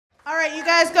right, you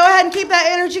guys go ahead and keep that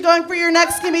energy going for your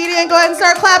next comedian. Go ahead and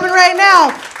start clapping right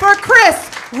now for Kris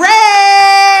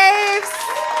Raves.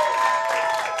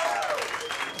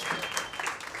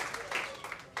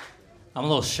 I'm a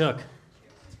little shook.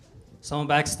 Someone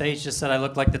backstage just said I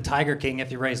look like the Tiger King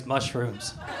if you raised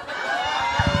mushrooms.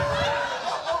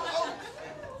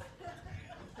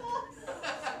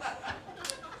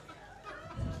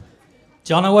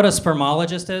 Do y'all know what a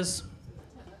spermologist is?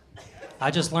 I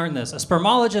just learned this. A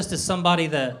spermologist is somebody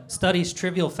that studies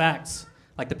trivial facts.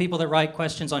 Like the people that write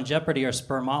questions on Jeopardy are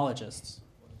spermologists.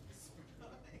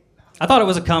 I thought it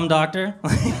was a cum doctor.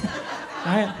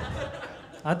 Right?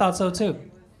 I thought so too.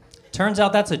 Turns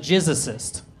out that's a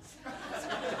jizzicist.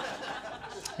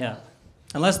 Yeah.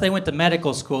 Unless they went to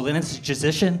medical school, then it's a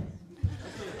jizzician.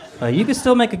 You can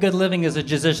still make a good living as a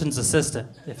jizzician's assistant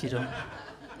if you don't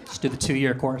just do the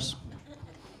 2-year course.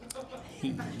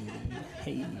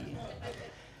 Hey.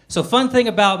 So fun thing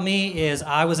about me is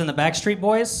I was in the Backstreet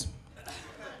Boys.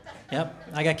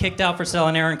 Yep. I got kicked out for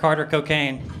selling Aaron Carter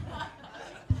cocaine.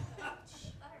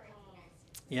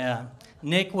 Yeah.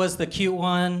 Nick was the cute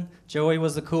one. Joey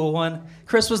was the cool one.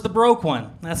 Chris was the broke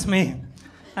one. That's me.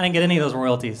 I didn't get any of those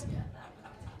royalties.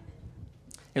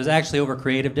 It was actually over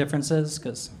creative differences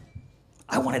because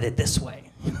I wanted it this way.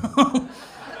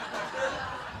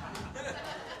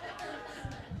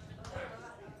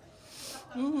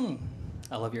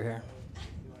 I love your hair.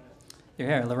 Your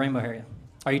hair, the rainbow hair.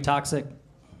 Are you toxic?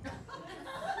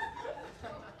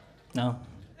 No?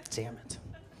 Damn it.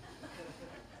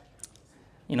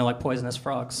 You know, like poisonous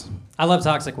frogs. I love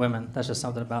toxic women. That's just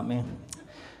something about me.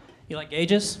 You like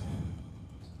gauges?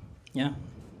 Yeah?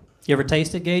 You ever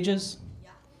tasted gauges?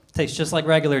 Yeah. Tastes just like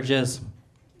regular jizz.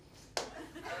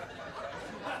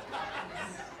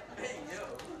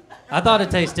 I thought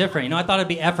it'd taste different. You know, I thought it'd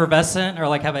be effervescent or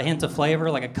like have a hint of flavor,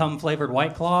 like a cum-flavored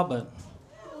White Claw, but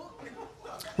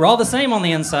we're all the same on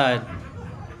the inside.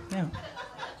 Yeah.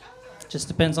 Just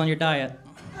depends on your diet.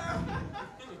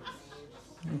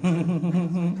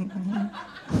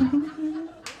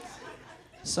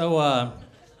 So,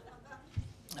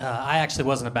 I actually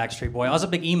wasn't a Backstreet Boy. I was a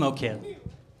big emo kid.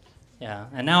 Yeah,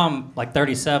 and now I'm like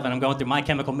 37. I'm going through my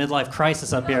chemical midlife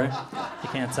crisis up here. You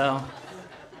can't tell.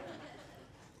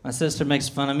 My sister makes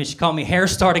fun of me. She called me hair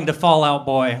starting to fall out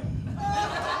boy.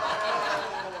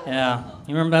 Yeah,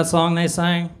 you remember that song they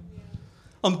sang?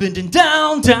 I'm bending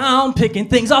down, down, picking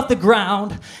things off the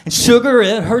ground. And sugar,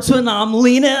 it hurts when I'm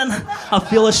leaning. I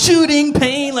feel a shooting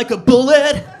pain like a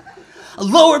bullet. A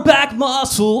lower back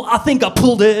muscle, I think I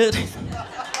pulled it.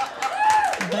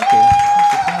 Thank you.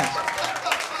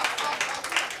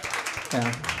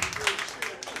 Yeah.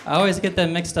 I always get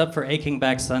them mixed up for Aching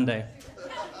Back Sunday.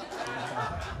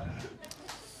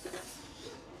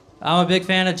 I'm a big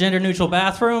fan of gender-neutral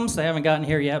bathrooms. They haven't gotten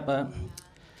here yet, but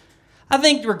I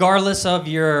think regardless of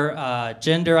your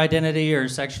gender identity or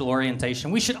sexual orientation,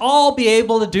 we should all be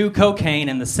able to do cocaine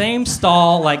in the same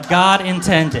stall like God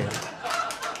intended.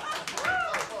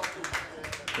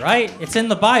 Right? It's in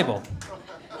the Bible.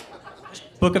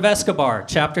 Book of Escobar,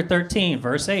 chapter 13,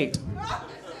 verse 8.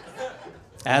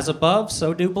 As above,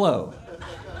 so do below.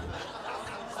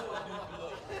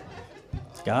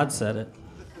 God said it.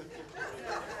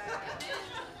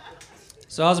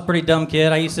 So I was a pretty dumb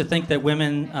kid. I used to think that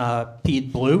women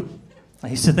peed blue. I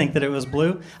used to think that it was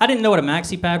blue. I didn't know what a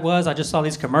maxi pad was. I just saw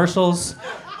these commercials.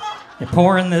 They're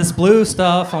pouring this blue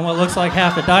stuff on what looks like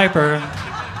half a diaper.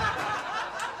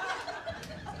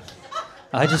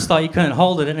 I just thought you couldn't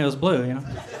hold it and it was blue, you know.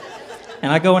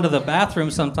 And I go into the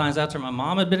bathroom sometimes after my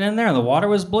mom had been in there and the water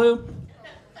was blue.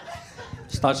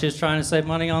 Just thought she was trying to save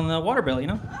money on the water bill, you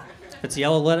know. If it's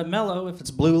yellow, let it mellow. If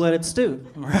it's blue, let it stew.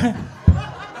 Right?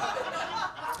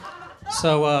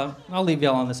 So I'll leave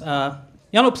y'all on this. Y'all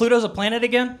know Pluto's a planet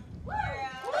again?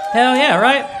 Hell yeah,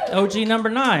 right? OG number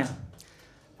 9.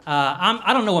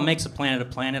 I don't know what makes a planet.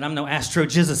 I'm no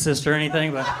astrophysicist or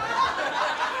anything, but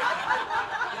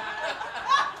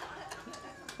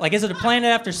like, is it a planet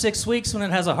after 6 weeks when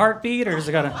it has a heartbeat, or does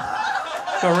it gotta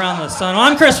go around the sun? Well,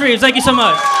 I'm Kris Raves. Thank you so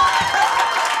much.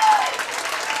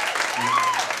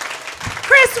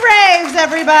 Kris Raves,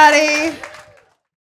 everybody.